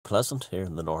pleasant here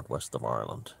in the northwest of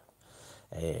Ireland.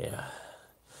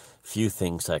 Few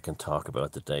things I can talk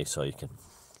about today, so you can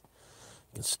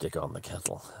stick on the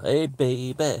kettle. Hey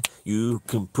baby, you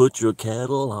can put your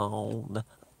kettle on.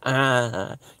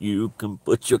 You can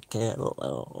put your kettle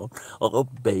on. Oh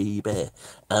baby,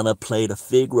 and a plate of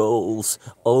fig rolls.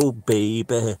 Oh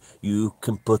baby, you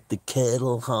can put the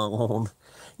kettle on.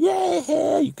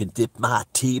 Yeah, you can dip my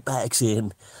tea bags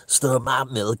in, stir my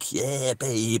milk, yeah,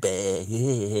 baby,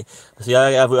 yeah. See,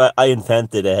 I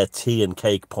invented tea and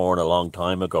cake porn a long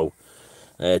time ago.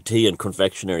 Tea and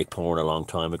confectionery porn a long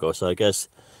time ago, so I guess,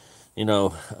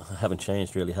 I haven't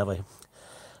changed really, have I?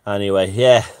 Anyway,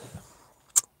 yeah.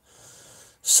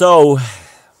 So,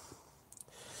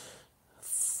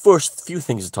 first few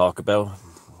things to talk about.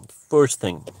 First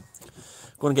thing,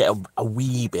 I'm going to get a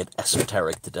wee bit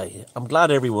esoteric today. I'm glad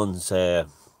everyone's...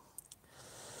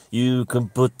 you can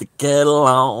put the kettle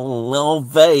on, oh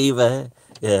baby.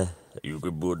 Yeah, you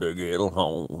can put the kettle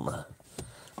on.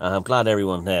 I'm glad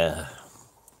everyone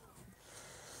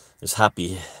is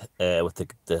happy with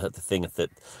the thing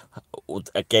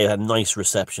that gave a nice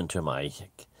reception to my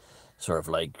sort of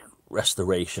like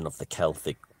restoration of the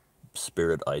Celtic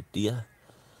spirit idea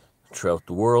throughout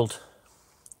the world.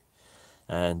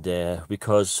 And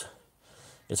because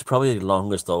it's probably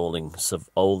the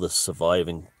oldest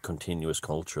surviving continuous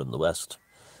culture in the West.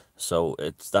 So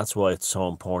that's why it's so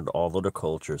important to all other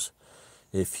cultures.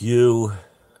 If you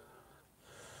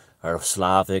are of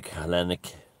Slavic,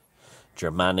 Hellenic,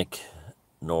 Germanic,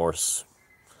 Norse,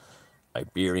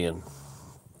 Iberian,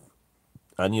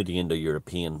 any of the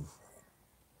Indo-European,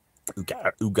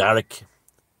 Ugaric,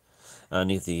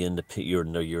 any of the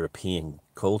Indo-European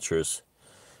cultures,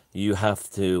 you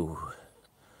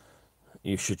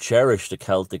should cherish the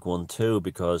Celtic one too,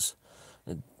 because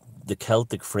the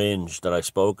Celtic fringe that I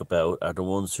spoke about are the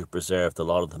ones who preserved a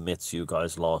lot of the myths you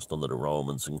guys lost under the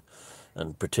Romans,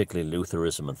 and particularly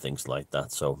Lutheranism and things like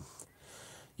that. So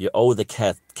you owe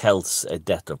the Celts a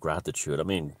debt of gratitude. I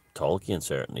mean, Tolkien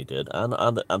certainly did, and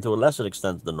to a lesser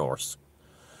extent the Norse,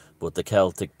 but the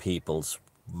Celtic peoples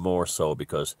more so,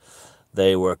 because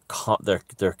they were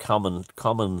their common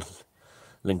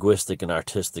linguistic and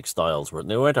artistic styles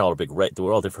they weren't all they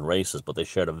were all different races, but they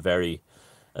shared a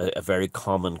very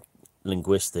common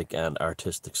linguistic and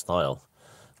artistic style,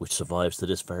 which survives to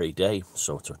this very day.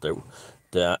 So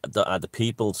the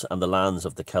peoples and the lands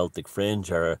of the Celtic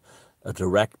fringe are a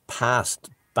direct past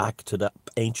back to the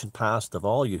ancient past of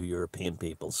all you European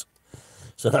peoples.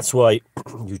 So that's why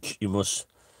you must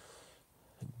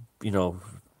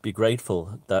be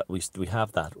grateful that we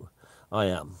have that. I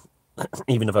am.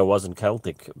 Even if I wasn't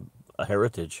Celtic a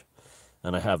heritage,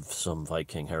 and I have some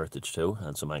Viking heritage too,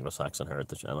 and some Anglo-Saxon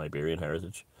heritage and Iberian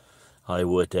heritage, I'd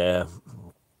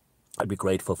be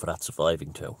grateful for that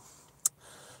surviving too.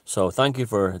 So thank you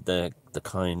for the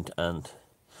kind and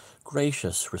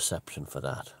gracious reception for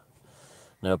that.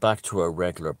 Now back to our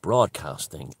regular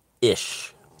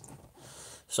broadcasting-ish.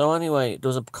 So anyway, there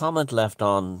was a comment left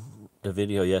on the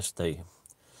video yesterday,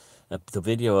 the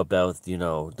video about,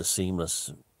 the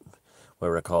seamless,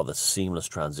 whatever they call the seamless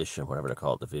transition, whatever they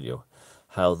call it, the video,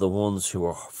 how the ones who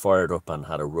were fired up and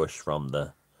had a rush from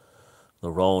the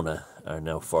Rona are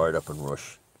now fired up and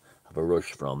have a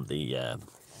rush from the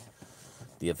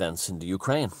events in the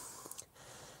Ukraine.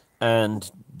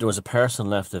 And there was a person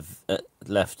left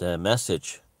a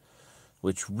message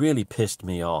which really pissed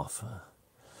me off,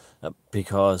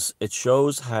 because it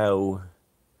shows how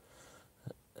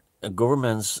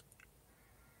governments,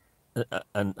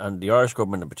 and the Irish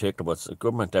government in particular, but the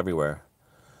government everywhere,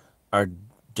 are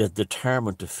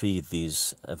determined to feed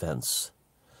these events.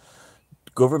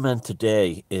 Government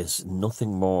today is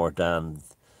nothing more than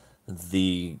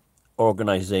the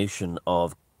organisation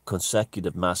of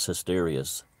consecutive mass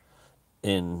hysterias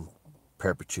in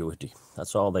perpetuity.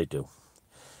 That's all they do.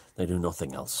 They do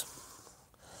nothing else.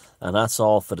 And that's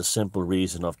all for the simple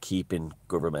reason of keeping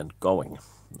government going.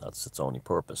 That's its only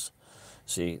purpose.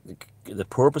 See, the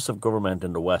purpose of government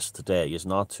in the West today is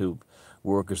not to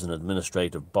work as an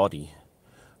administrative body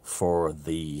for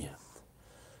the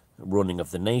running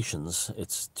of the nations.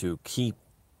 It's to keep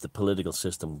the political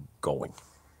system going.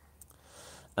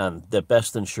 And the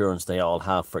best insurance they all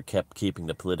have for keeping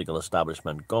the political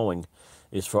establishment going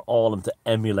is for all of them to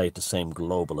emulate the same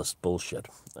globalist bullshit.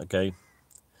 Okay?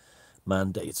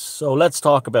 Mandates. So let's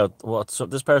talk about so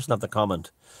this person had the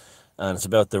comment, and it's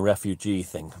about the refugee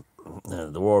thing,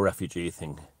 the war refugee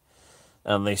thing.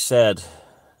 And they said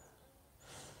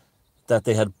that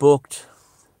they had booked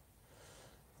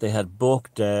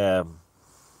a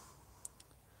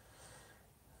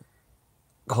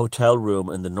hotel room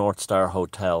in the North Star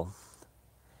Hotel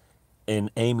in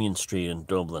Amiens Street in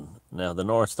Dublin. Now, the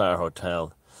North Star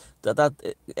Hotel,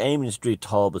 that Amiens Street,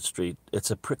 Talbot Street,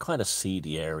 it's a kind of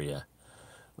seedy area.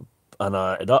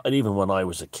 And even when I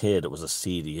was a kid, it was a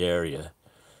seedy area.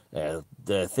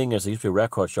 The thing is, there used to be a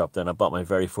record shop then. I bought my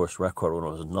very first record when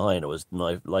I was 9. It was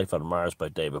Life on Mars by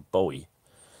David Bowie.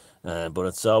 But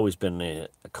it's always been a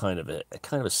kind of a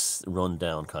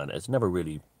rundown kind of. It's never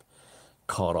really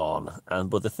caught on.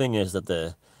 But the thing is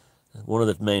that one of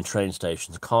the main train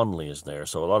stations, Connolly, is there.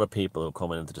 So a lot of people who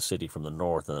come into the city from the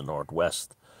north and the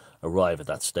northwest arrive at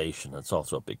that station. It's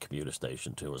also a big commuter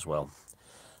station too as well.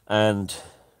 And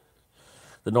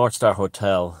the North Star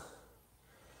Hotel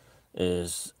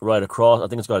is right across. I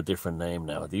think it's got a different name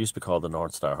now. It used to be called the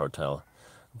North Star Hotel,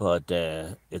 but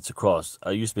it's across.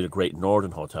 It used to be the Great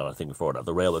Northern Hotel, I think, before that.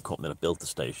 The railway company that built the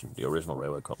station, the original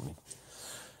railway company.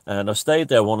 And I've stayed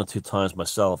there 1 or 2 times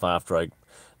myself after I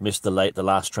missed the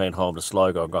last train home to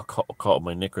Sligo and got caught with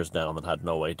my knickers down and had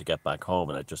no way to get back home,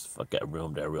 and I just get a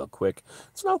room there real quick.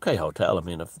 It's an okay hotel. I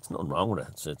mean, it's nothing wrong with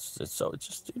it. It's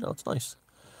just it's nice.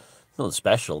 It's nothing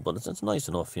special, but it's nice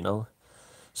enough,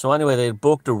 So anyway, they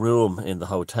booked a room in the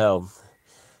hotel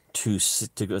to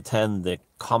attend the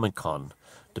Comic-Con,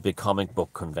 the big comic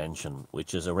book convention,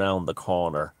 which is around the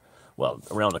corner. Well,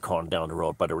 around the corner down the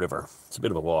road by the river. It's a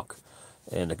bit of a walk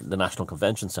in the National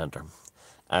Convention Centre.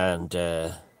 And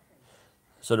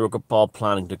so they were all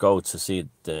planning to go to see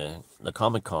the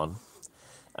Comic-Con,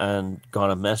 and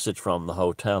got a message from the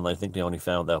hotel, and I think they only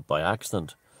found out by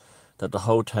accident, that the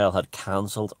hotel had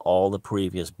cancelled all the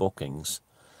previous bookings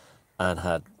and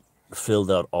had filled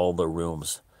out all the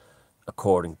rooms,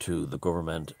 according to the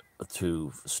government,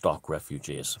 to stock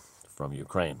refugees from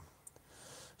Ukraine.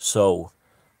 So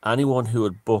anyone who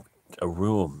had booked a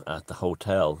room at the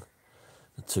hotel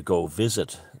to go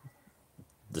visit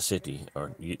the city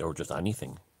or just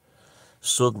anything,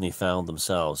 suddenly found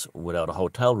themselves without a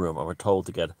hotel room and were told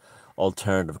to get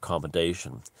alternative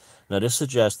accommodation. Now, this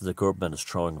suggests that the government is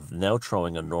now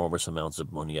throwing enormous amounts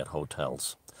of money at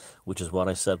hotels, which is what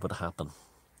I said would happen.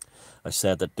 I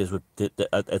said that this would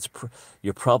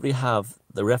you probably have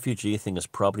the refugee thing is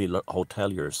probably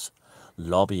hoteliers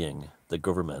lobbying the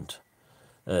government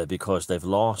because they've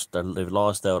lost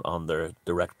out on their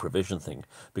direct provision thing.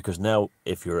 Because now,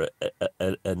 if you're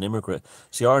an immigrant,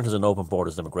 see, Ireland has an open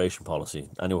borders immigration policy.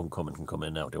 Anyone can come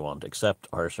in now if they want, except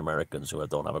Irish Americans who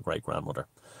don't have a great grandmother.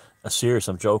 Serious,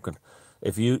 I'm joking.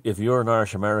 If you're an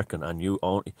Irish American and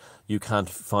you can't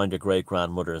find your great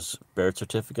grandmother's birth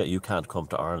certificate, you can't come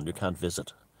to Ireland. You can't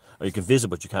visit, or you can visit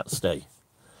but you can't stay.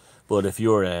 But if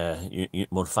you're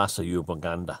Mufasa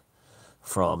Uganda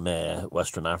from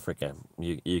Western Africa,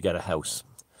 you get a house,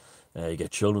 you get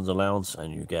children's allowance,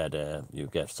 and you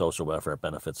get social welfare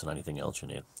benefits and anything else you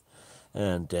need.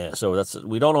 And so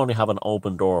we don't only have an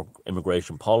open door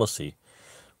immigration policy,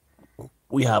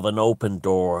 we have an open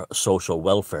door social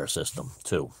welfare system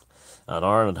too. And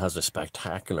Ireland has a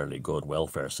spectacularly good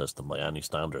welfare system by any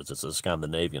standards. It's a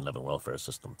Scandinavian level welfare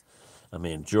system. I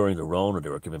mean, during the Rona, they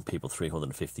were giving people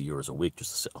 €350 a week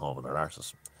just to sit home on their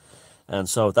arses. And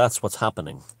so that's what's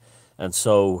happening. And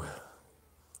so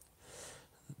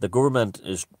the government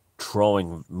is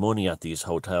throwing money at these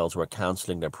hotels who are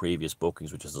cancelling their previous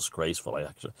bookings, which is disgraceful.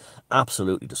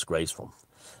 Absolutely disgraceful.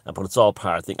 But it's all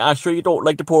part of the thing. Sure, you don't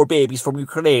like the poor babies from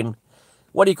Ukraine.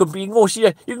 What you can go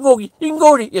see?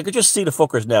 You can just see the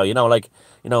fuckers now.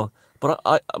 But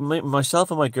myself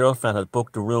and my girlfriend had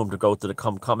booked a room to go to the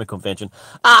comic convention.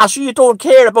 So you don't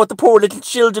care about the poor little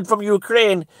children from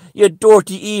Ukraine, you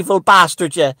dirty evil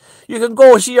bastard, you. You can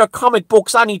go see your comic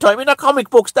books anytime. In the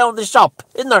comic books down the shop,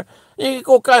 isn't there? You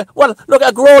go, well, look,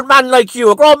 a grown man like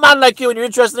you, and you're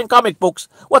interested in comic books.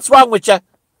 What's wrong with you?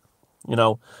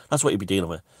 That's what you'd be dealing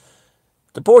with.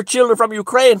 The poor children from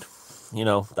Ukraine,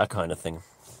 that kind of thing.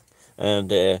 And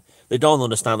they don't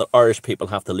understand that Irish people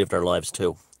have to live their lives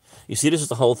too. You see, this is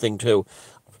the whole thing too.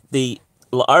 The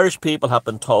Irish people have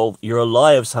been told your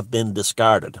lives have been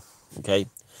discarded, okay?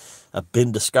 Have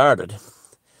been discarded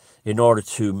in order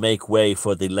to make way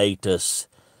for the latest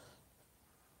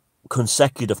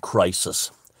consecutive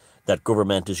crisis that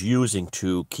government is using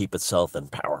to keep itself in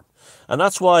power. And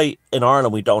that's why in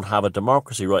Ireland we don't have a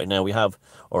democracy right now. We have,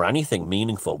 or anything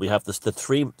meaningful. We have the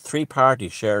three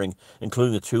parties sharing,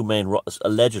 including the two main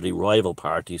allegedly rival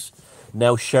parties,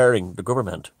 now sharing the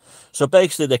government. So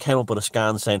basically they came up with a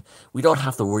scan saying, we don't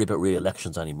have to worry about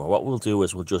re-elections anymore. What we'll do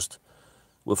is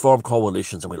we'll form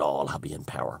coalitions and we'll all be in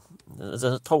power. It's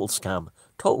a total scam.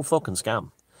 Total fucking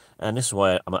scam. And this is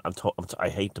why I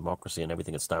hate democracy and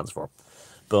everything it stands for.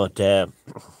 But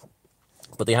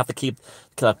But they have to keep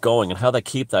that going, and how they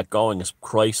keep that going is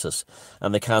crisis.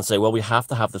 And they can't say, well, we have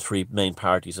to have the three main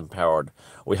parties empowered.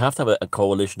 We have to have a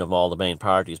coalition of all the main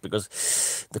parties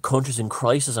because the country's in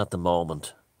crisis at the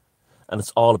moment. And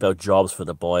it's all about jobs for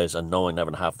the boys and no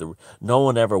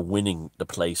one ever winning the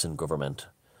place in government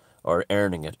or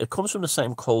earning it. It comes from the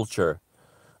same culture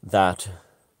that,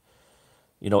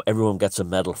 everyone gets a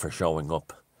medal for showing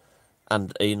up.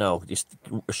 And, just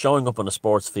showing up on a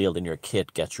sports field in your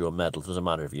kit gets you a medal. It doesn't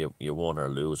matter if you won or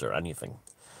lose or anything.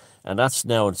 And that's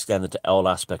now extended to all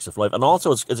aspects of life. And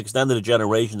also it's extended to a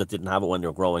generation that didn't have it when they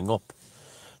were growing up.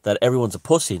 That everyone's a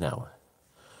pussy now.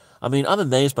 I mean, I'm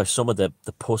amazed by some of the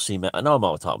pussy men. I know I'm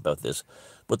not talking about this,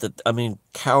 but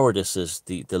cowardice is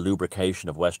the lubrication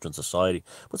of Western society.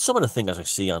 But some of the things I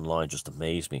see online just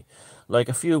amaze me. Like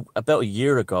about a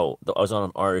year ago, I was on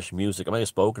an Irish music, I may have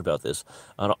spoken about this,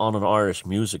 on an Irish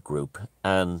music group,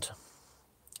 and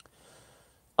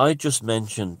I just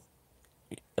mentioned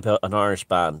about an Irish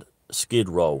band, Skid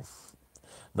Row.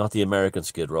 Not the American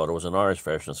Skid Row. There was an Irish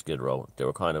version of Skid Row. They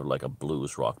were kind of like a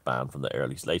blues rock band from the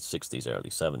late 60s, early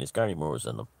 70s. Gary Moore was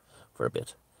in them for a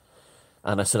bit.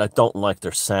 And I said, I don't like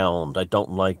their sound. I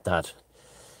don't like that.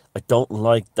 I don't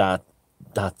like that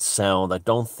sound. I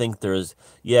don't think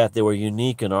they were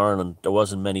unique in Ireland. There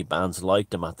wasn't many bands like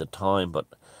them at the time, but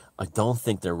I don't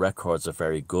think their records are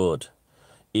very good,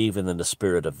 even in the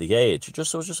spirit of the age. It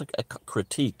was just a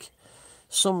critique.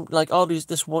 This one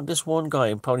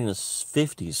guy, probably in his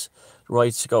 50s,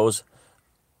 goes,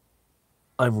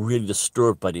 I'm really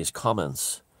disturbed by these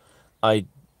comments. I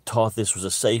thought this was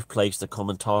a safe place to come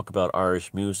and talk about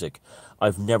Irish music.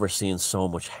 I've never seen so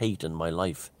much hate in my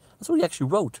life. That's what he actually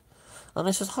wrote. And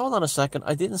I said, hold on a second.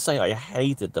 I didn't say I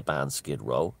hated the band Skid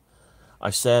Row.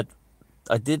 I said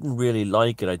I didn't really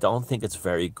like it. I don't think it's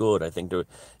very good. I think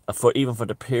even for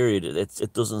the period, it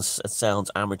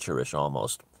sounds amateurish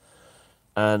almost.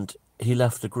 And he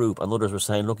left the group, and others were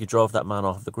saying, look, he drove that man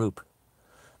off the group.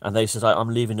 And they said, I'm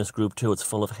leaving this group too, it's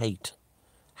full of hate.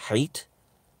 Hate?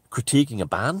 Critiquing a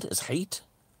band is hate?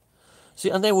 See,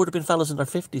 and they would have been fellas in their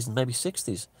 50s and maybe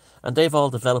 60s. And they've all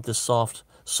developed this soft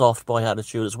boy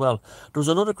attitude as well. There was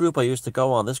another group I used to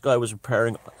go on. This guy was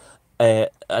repairing, and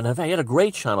he had a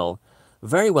great channel,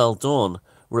 very well done,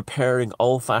 repairing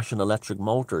old-fashioned electric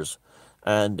motors.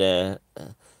 And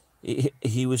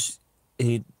his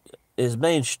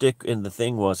main shtick in the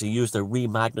thing was he used a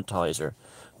remagnetizer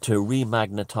to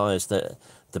remagnetize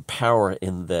the power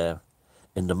in the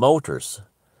motors.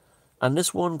 And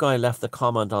this one guy left a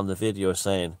comment on the video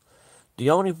saying, he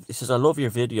says, I love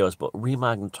your videos, but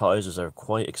remagnetizers are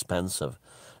quite expensive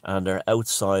and they're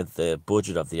outside the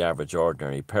budget of the average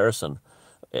ordinary person.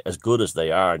 As good as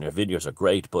they are, and your videos are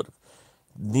great, but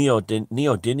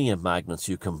neodymium magnets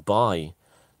you can buy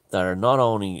that are not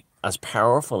only as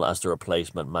powerful as the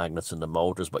replacement magnets in the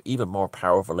motors, but even more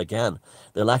powerful again.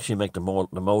 They'll actually make the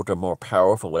motor more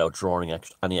powerful without drawing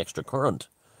any extra current.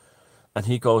 And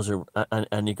he goes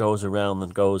around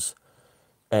and goes,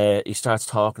 he starts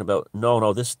talking about,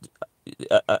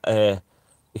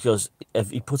 he goes,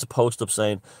 if he puts a post up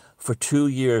saying, for 2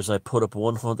 years I put up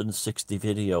 160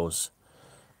 videos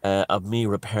of me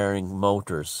repairing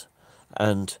motors,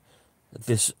 and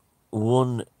this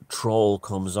one troll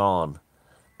comes on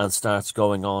and starts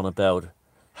going on about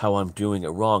how I'm doing it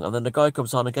wrong. And then the guy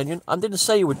comes on again, I didn't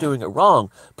say you were doing it wrong.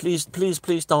 Please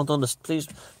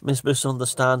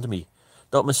misunderstand me.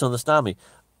 Don't misunderstand me.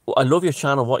 I love your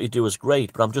channel, what you do is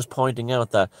great, but I'm just pointing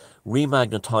out that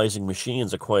remagnetizing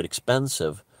machines are quite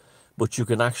expensive, but you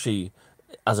can actually,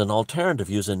 as an alternative,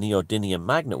 use a neodymium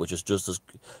magnet, which is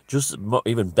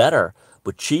even better,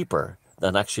 but cheaper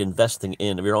than actually investing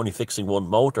in. If you're only fixing one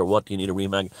motor, what do you need a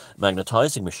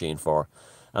remagnetizing machine for?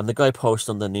 And the guy posts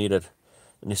underneath it,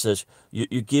 and he says,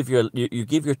 you give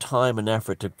your time and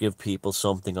effort to give people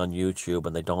something on YouTube,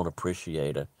 and they don't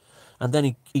appreciate it. And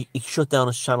then he shut down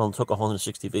his channel and took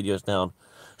 160 videos down,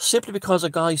 simply because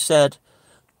a guy said,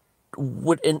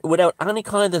 without any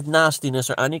kind of nastiness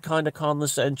or any kind of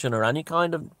condescension or any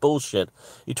kind of bullshit,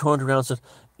 he turned around and said,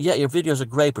 yeah, your videos are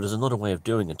great, but there's another way of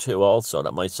doing it too also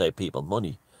that might save people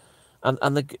money. And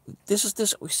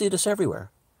we see this everywhere.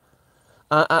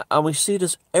 And we see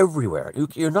this everywhere.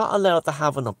 You're not allowed to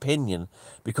have an opinion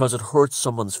because it hurts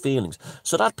someone's feelings.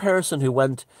 So that person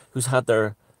who's had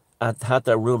their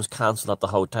rooms cancelled at the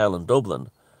hotel in Dublin,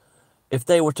 if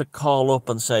they were to call up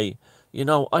and say,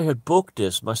 I had booked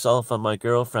this, myself and my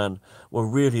girlfriend were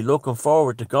really looking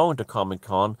forward to going to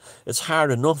Comic-Con. It's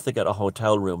hard enough to get a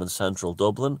hotel room in central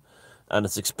Dublin, and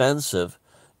it's expensive.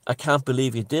 I can't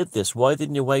believe you did this. Why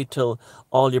didn't you wait till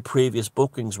all your previous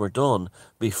bookings were done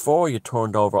before you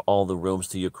turned over all the rooms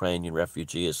to Ukrainian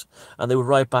refugees? And they would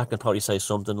write back and probably say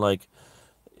something like,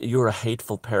 you're a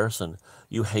hateful person.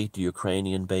 You hate the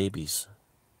Ukrainian babies.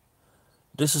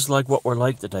 This is like what we're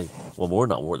like today. Well,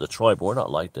 we're the tribe, we're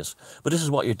not like this. But this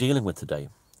is what you're dealing with today.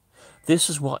 This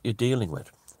is what you're dealing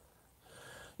with.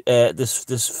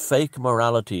 This fake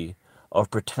morality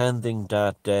of pretending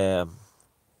that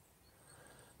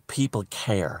people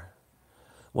care,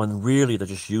 when really they're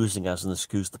just using it as an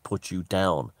excuse to put you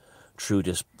down through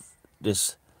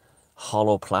this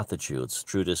hollow platitudes,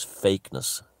 through this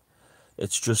fakeness.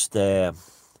 It's just an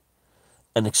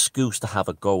excuse to have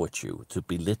a go at you, to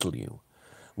belittle you,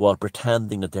 while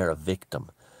pretending that they're a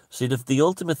victim. See, the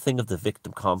ultimate thing of the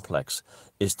victim complex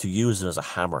is to use it as a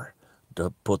hammer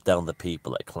to put down the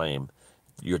people that claim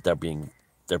they're being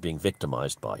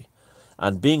victimized by.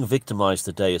 And being victimized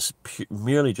today is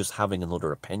merely just having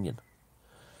another opinion.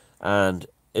 And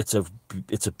it's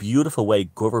a beautiful way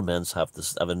governments have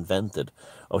invented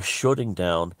of shutting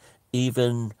down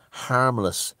even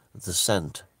harmless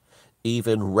dissent,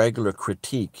 even regular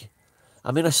critique.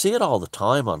 I mean, I see it all the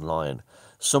time online.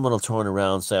 Someone will turn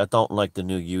around and say, I don't like the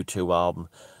new U2 album.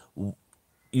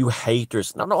 You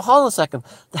haters. No, hold on a second.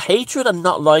 The hatred and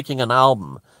not liking an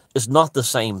album is not the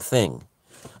same thing.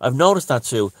 I've noticed that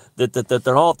too. That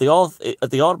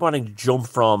they automatically jump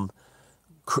from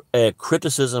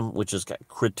criticism, which is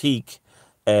critique,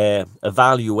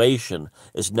 evaluation,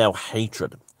 is now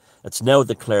hatred. It's now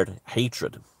declared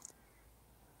hatred.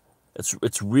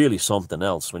 It's really something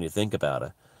else when you think about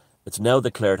it. It's now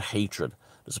declared hatred.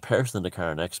 There's a person in the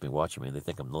car next to me watching me, and they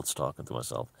think I'm nuts talking to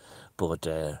myself. But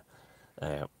I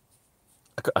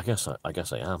guess I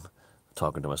am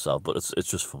talking to myself. But it's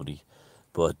just funny.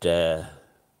 But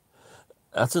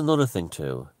that's another thing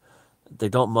too. They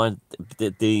don't mind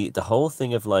the whole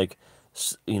thing of like,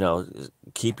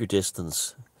 keep your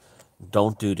distance,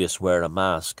 don't do this, wear a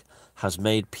mask, has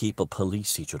made people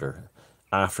police each other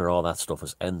after all that stuff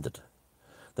has ended.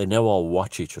 They now all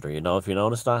watch each other, if you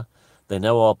notice that. They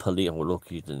now all police, oh look,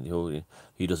 he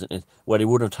doesn't, well, he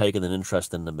wouldn't have taken an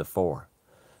interest in them before.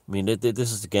 I mean,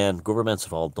 this is, again, governments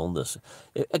have all done this.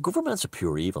 Governments are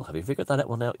pure evil. Have you figured that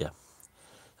one out yet?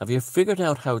 Have you figured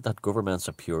out how that governments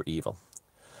are pure evil?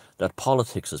 That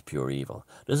politics is pure evil.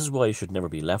 This is why you should never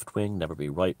be left-wing, never be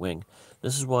right-wing.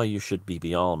 This is why you should be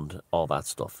beyond all that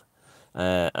stuff.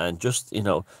 And just,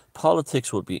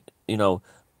 politics would be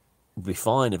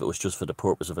fine if it was just for the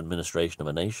purpose of administration of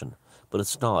a nation. But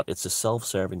it's not. It's a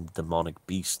self-serving demonic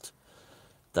beast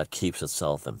that keeps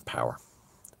itself in power.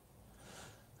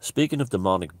 Speaking of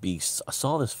demonic beasts, I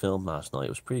saw this film last night. It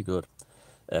was pretty good.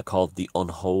 Called The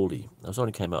Unholy. It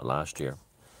only came out last year.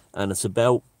 And it's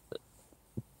one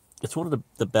of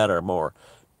the better, more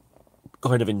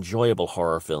kind of enjoyable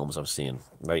horror films I've seen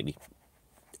lately.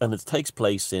 And it takes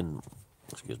place in,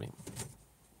 excuse me,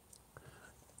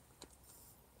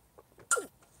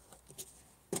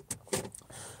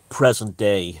 present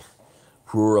day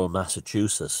rural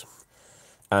Massachusetts.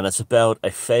 And it's about a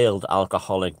failed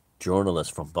alcoholic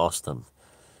journalist from Boston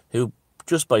who,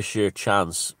 just by sheer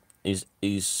chance,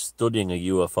 he's studying a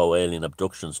UFO alien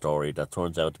abduction story that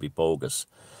turns out to be bogus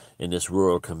in this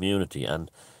rural community. And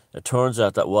it turns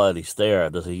out that while he's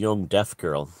there's a young deaf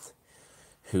girl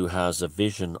who has a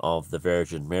vision of the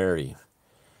Virgin Mary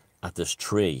at this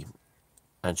tree,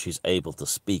 and she's able to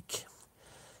speak.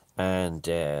 And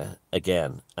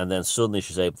again, and then suddenly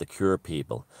she's able to cure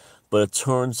people. But it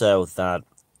turns out that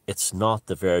it's not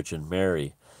the Virgin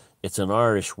Mary. It's an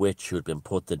Irish witch who had been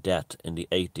put to death in the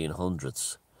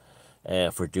 1800s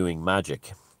for doing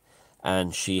magic.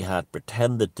 And she had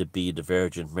pretended to be the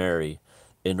Virgin Mary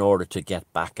in order to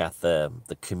get back at the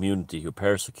community who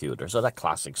persecuted her. So that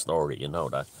classic story,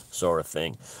 that sort of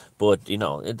thing. But,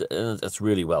 it's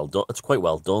really well done. It's quite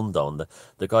well done, though.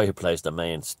 The guy who plays the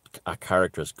main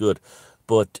character is good.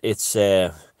 But it's...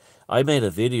 I made a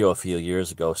video a few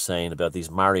years ago saying about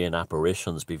these Marian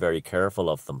apparitions, be very careful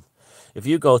of them. If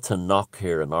you go to Knock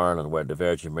here in Ireland, where the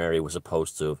Virgin Mary was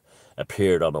supposed to have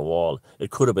appeared on a wall,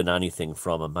 it could have been anything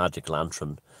from a magic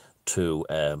lantern to,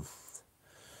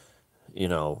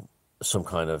 some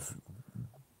kind of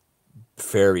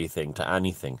fairy thing to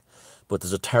anything. But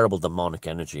there's a terrible demonic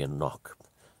energy in Knock.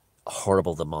 A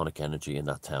horrible demonic energy in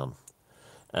that town.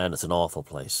 And it's an awful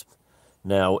place.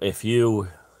 Now, my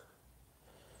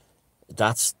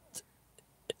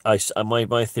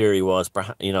theory was,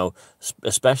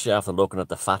 especially after looking at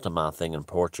the Fatima thing in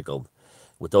Portugal,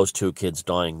 with those two kids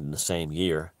dying in the same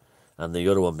year, and the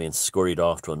other one being scurried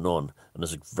off to a nun, and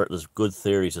there's good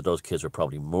theories that those kids were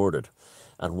probably murdered.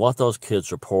 And what those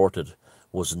kids reported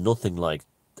was nothing like,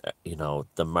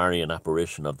 the Marian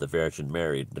apparition of the Virgin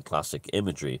Mary, the classic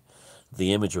imagery.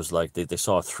 The image was like they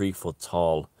saw a 3 foot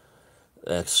tall,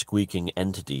 squeaking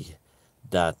entity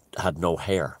that had no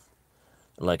hair,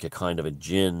 like a kind of a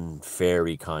jinn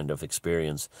fairy kind of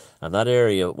experience. And that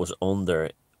area was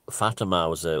under Fatima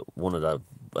was one of the,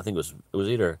 I think it was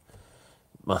either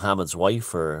Muhammad's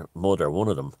wife or mother, one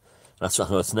of them. That's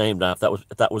what it's named after.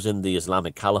 That was in the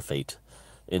Islamic Caliphate,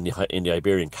 in the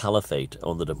Iberian Caliphate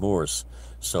under the Moors.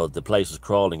 So the place was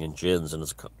crawling in jinns and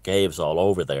there's caves all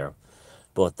over there.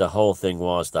 But the whole thing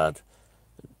was that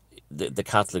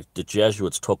the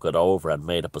Jesuits took it over and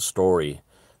made up a story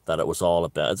that it was all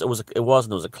about.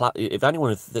 If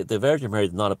anyone, the Virgin Mary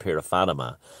did not appear at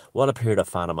Fatima. What appeared at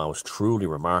Fatima was truly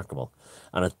remarkable,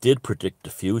 and it did predict the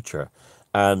future.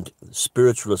 And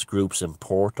spiritualist groups in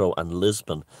Porto and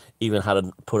Lisbon even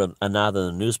had put an ad in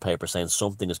the newspaper saying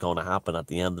something is going to happen at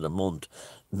the end of the month.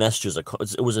 Messages,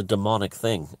 it was a demonic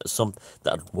thing,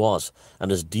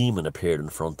 and this demon appeared in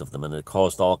front of them, and it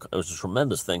was a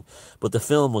tremendous thing. But the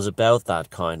film was about that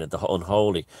kind of the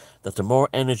unholy, that the more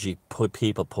energy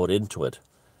people put into it,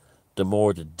 the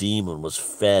more the demon was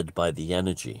fed by the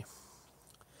energy.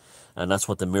 And that's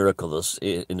what the miracle is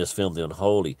in this film, the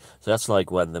unholy. So that's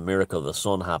like when the miracle of the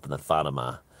sun happened at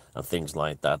Fatima and things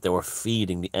like that. They were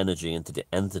feeding the energy into the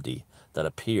entity that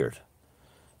appeared.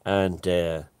 And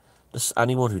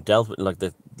anyone who dealt with, like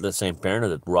the St.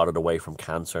 Bernadette rotted away from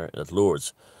cancer at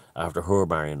Lourdes after her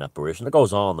Marian apparition. It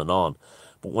goes on and on.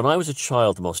 But when I was a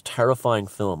child, the most terrifying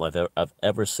film I've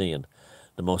ever seen,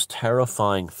 the most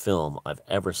terrifying film I've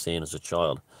ever seen as a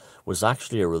child, was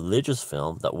actually a religious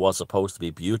film that was supposed to be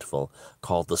beautiful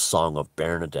called The Song of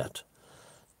Bernadette.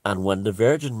 And when the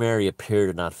Virgin Mary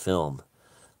appeared in that film,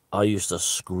 I used to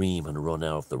scream and run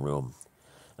out of the room.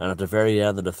 And at the very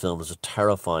end of the film, there's a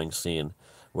terrifying scene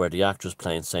where the actress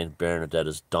playing Saint Bernadette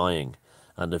is dying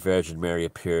and the Virgin Mary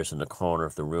appears in the corner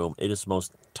of the room. It is the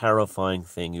most terrifying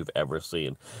thing you've ever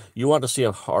seen. You want to see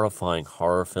a horrifying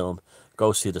horror film?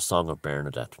 Go see The Song of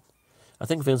Bernadette. I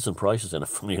think Vincent Price is in it,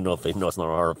 funny enough, even though it's not a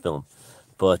horror film.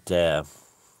 But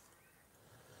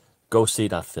go see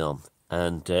that film,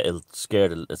 and the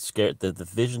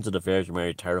visions of the Virgin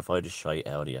Mary terrified the shite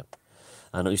out of you.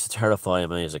 And it used to terrify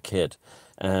me as a kid.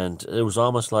 And it was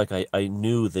almost like I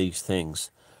knew these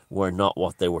things were not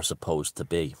what they were supposed to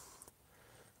be.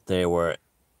 They were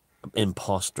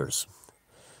imposters.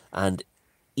 And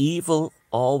evil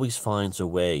always finds a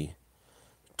way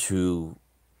to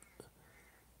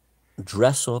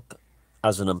dress up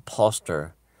as an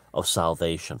imposter of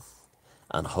salvation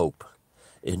and hope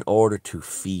in order to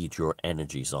feed your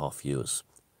energies off yous.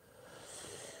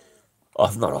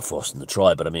 I've not off us in the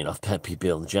tribe, but I mean off pet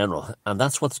people in general. And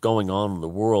that's what's going on in the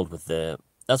world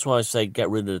that's why I say get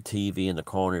rid of the TV in the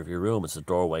corner of your room. It's a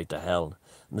doorway to hell.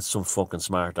 And it's some fucking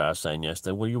smart ass saying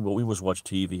yesterday, well, we must watch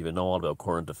TV and know all about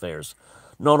current affairs.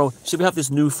 No. See, we have this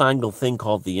newfangled thing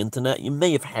called the internet. You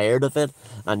may have heard of it.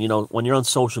 And, when you're on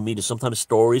social media, sometimes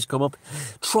stories come up.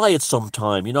 Try it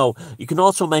sometime. You can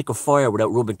also make a fire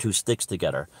without rubbing two sticks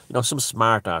together. Some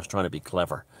smart ass trying to be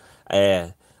clever.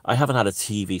 I haven't had a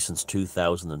TV since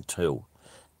 2002.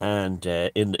 And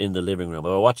in the living room,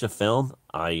 if I watch a film,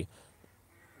 I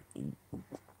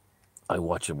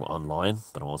watch it online,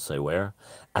 but I won't say where.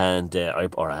 And I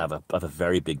have a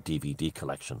very big DVD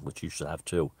collection, which you should have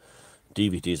too.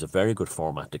 DVD is a very good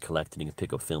format to collect, and you can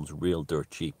pick up films real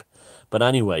dirt cheap. But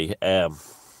anyway,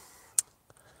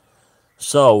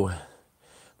 so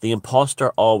the imposter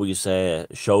always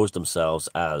shows themselves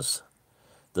as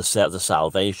the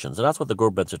salvation. So that's what the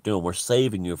governments are doing. We're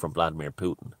saving you from Vladimir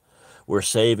Putin. We're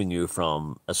saving you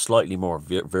from a slightly more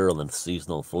virulent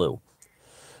seasonal flu.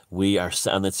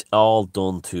 And it's all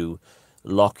done to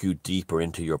lock you deeper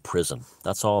into your prison.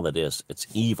 That's all it is. It's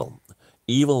evil.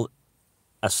 Evil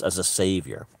as a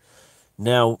savior.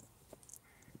 Now,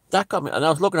 that got me, and I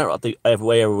was looking at the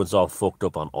way everyone's all fucked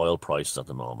up on oil prices at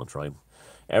the moment, right?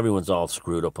 Everyone's all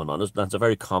screwed up on it. That's a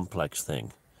very complex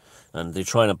thing. And they're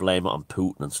trying to blame it on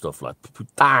Putin and stuff like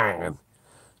that. Bang!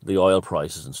 The oil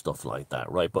prices and stuff like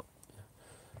that, right? But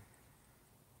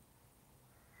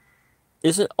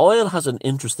oil has an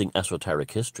interesting esoteric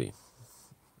history.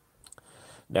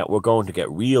 Now, we're going to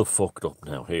get real fucked up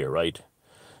now here, right?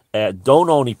 Don't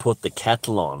only put the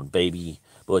kettle on, baby,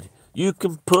 but you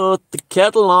can put the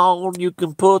kettle on, you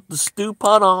can put the stew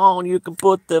pot on, you can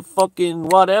put the fucking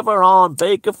whatever on,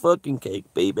 bake a fucking cake,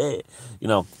 baby.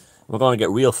 We're going to get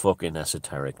real fucking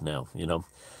esoteric now,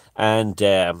 And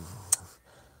there's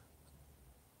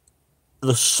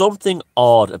something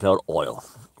odd about oil,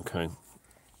 okay?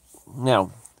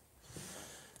 Now,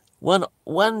 when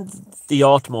the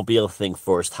automobile thing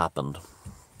first happened,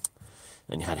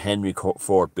 And you had Henry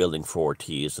Ford building Ford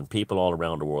T's, and people all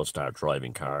around the world started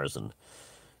driving cars, and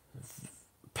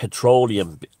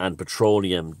petroleum and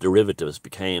petroleum derivatives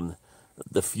became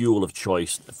the fuel of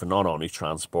choice for not only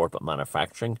transport but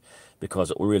manufacturing,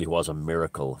 because it really was a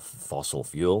miracle fossil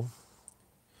fuel.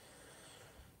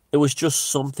 It was just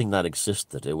something that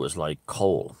existed. It was like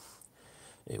coal.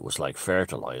 It was like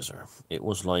fertilizer. It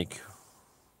was like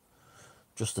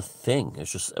just a thing.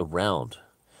 It's just around.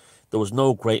 There was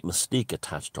no great mystique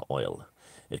attached to oil.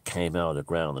 It came out of the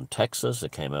ground in Texas.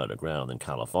 It came out of the ground in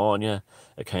California.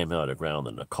 It came out of the ground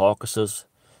in the Caucasus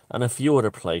and a few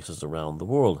other places around the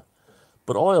world.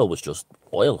 But oil was just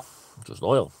oil. Just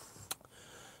oil.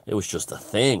 It was just a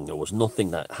thing. It was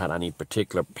nothing that had any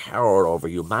particular power over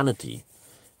humanity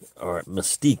or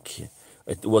mystique.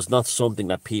 It was not something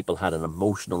that people had an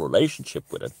emotional relationship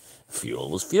with it. Fuel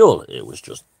was fuel. It was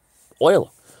just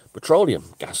oil,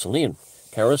 petroleum, gasoline,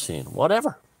 kerosene,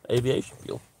 whatever, aviation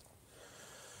fuel.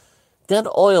 Then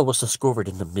oil was discovered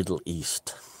in the Middle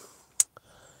East,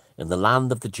 in the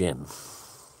land of the jinn,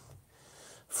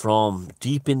 from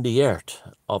deep in the earth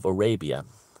of Arabia.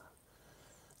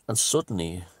 And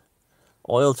suddenly,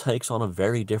 oil takes on a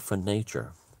very different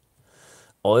nature.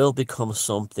 Oil becomes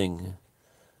something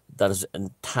that is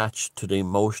attached to the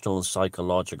emotional and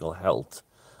psychological health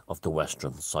of the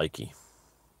Western psyche.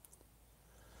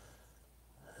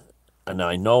 And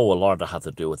I know a lot of that had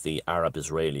to do with the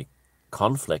Arab-Israeli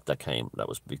conflict that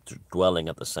was dwelling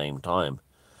at the same time.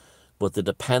 But the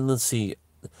dependency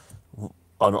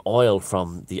on oil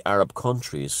from the Arab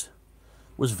countries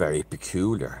was very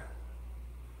peculiar.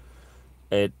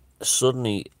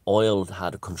 Suddenly, oil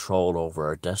had control over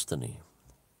our destiny.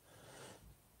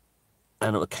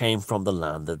 And it came from the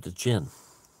land of the jinn.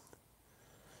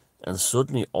 And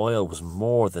suddenly oil was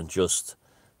more than just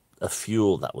a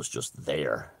fuel that was just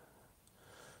there.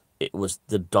 It was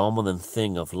the dominant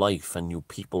thing of life, and you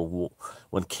people,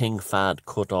 when King Fahd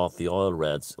cut off the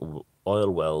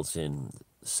oil wells in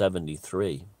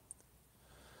 73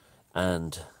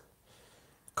 and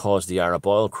caused the Arab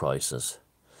oil crisis,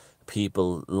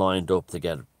 people lined up to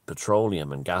get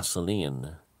petroleum and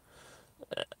gasoline.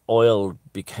 Oil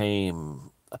became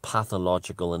a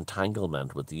pathological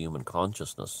entanglement with the human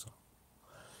consciousness.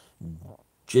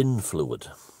 Jinn fluid.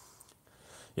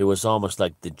 It was almost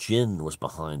like the jinn was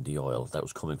behind the oil that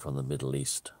was coming from the Middle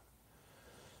East.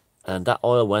 And that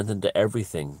oil went into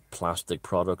everything. Plastic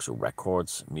products,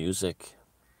 records, music,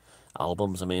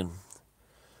 albums,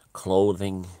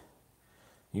 clothing,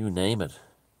 you name it.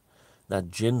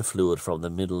 That jinn fluid from the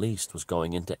Middle East was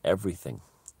going into everything.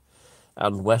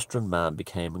 And Western man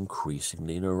became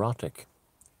increasingly neurotic.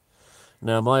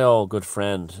 Now, my old good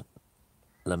friend,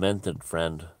 lamented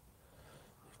friend,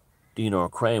 Dino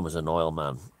Crane, was an oil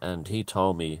man, and he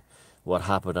told me what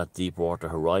happened at Deepwater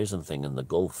Horizon thing in the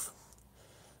Gulf,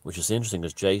 which is interesting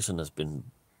because Jason has been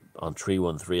on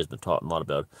 313 has been talking a lot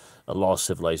about a lost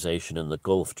civilization in the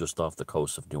Gulf just off the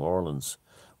coast of New Orleans,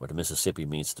 where the Mississippi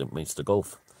meets the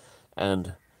Gulf.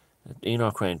 And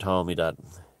Dino Crane told me that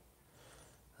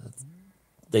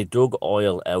they dug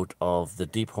oil out of the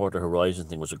Deepwater Horizon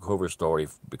thing. Was a cover story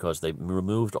because they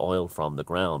removed oil from the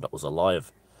ground that was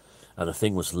alive. And the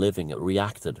thing was living, it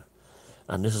reacted.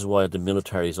 And this is why the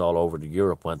militaries all over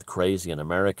Europe went crazy, in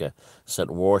America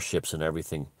sent warships and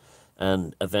everything.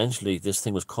 And eventually this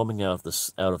thing was coming out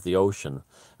of the ocean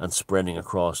and spreading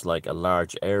across like a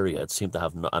large area. It seemed to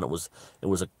have, and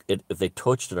if they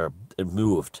touched it or it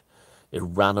moved, it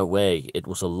ran away. It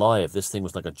was alive. This thing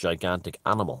was like a gigantic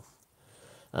animal.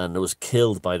 And it was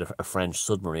killed by a French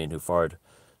submarine who fired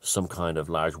some kind of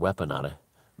large weapon at it,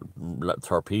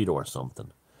 torpedo or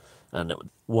something. And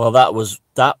that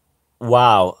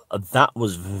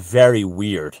was very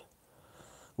weird.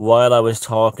 While I was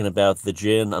talking about the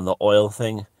gin and the oil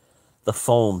thing, the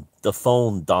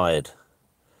phone died,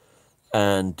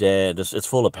 and it's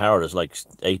full of power. There's like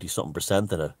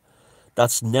 80-something% in it.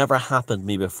 That's never happened to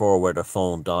me before, where the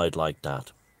phone died like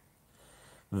that.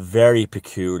 Very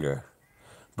peculiar.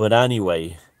 But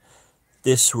anyway,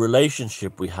 this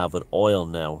relationship we have with oil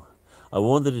now, I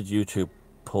wonder did YouTube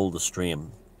pull the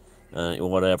stream,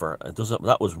 whatever.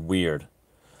 That was weird.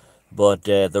 But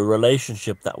the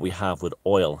relationship that we have with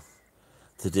oil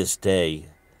to this day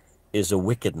is a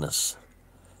wickedness.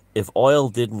 If oil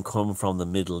didn't come from the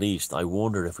Middle East, I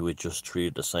wonder if we would just treat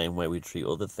it the same way we treat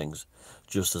other things,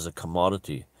 just as a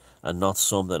commodity, and not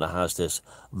something that has this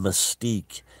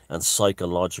mystique and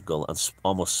psychological and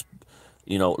almost,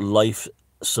 life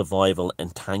survival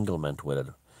entanglement with it.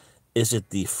 Is it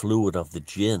the fluid of the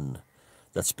jinn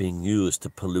that's being used to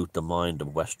pollute the mind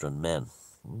of Western men?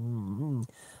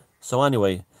 So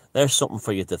anyway, there's something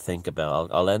for you to think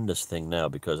about. I'll end this thing now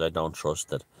because I don't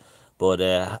trust it. But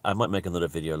I might make another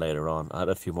video later on. I had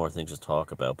a few more things to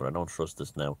talk about, but I don't trust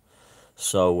this now.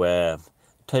 So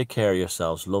take care of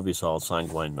yourselves. Love you all,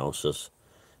 sanguine gnosis.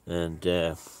 And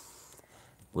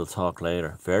we'll talk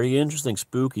later. Very interesting,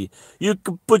 spooky. You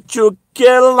can put your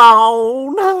kettle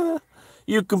on.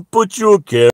 You can put your kettle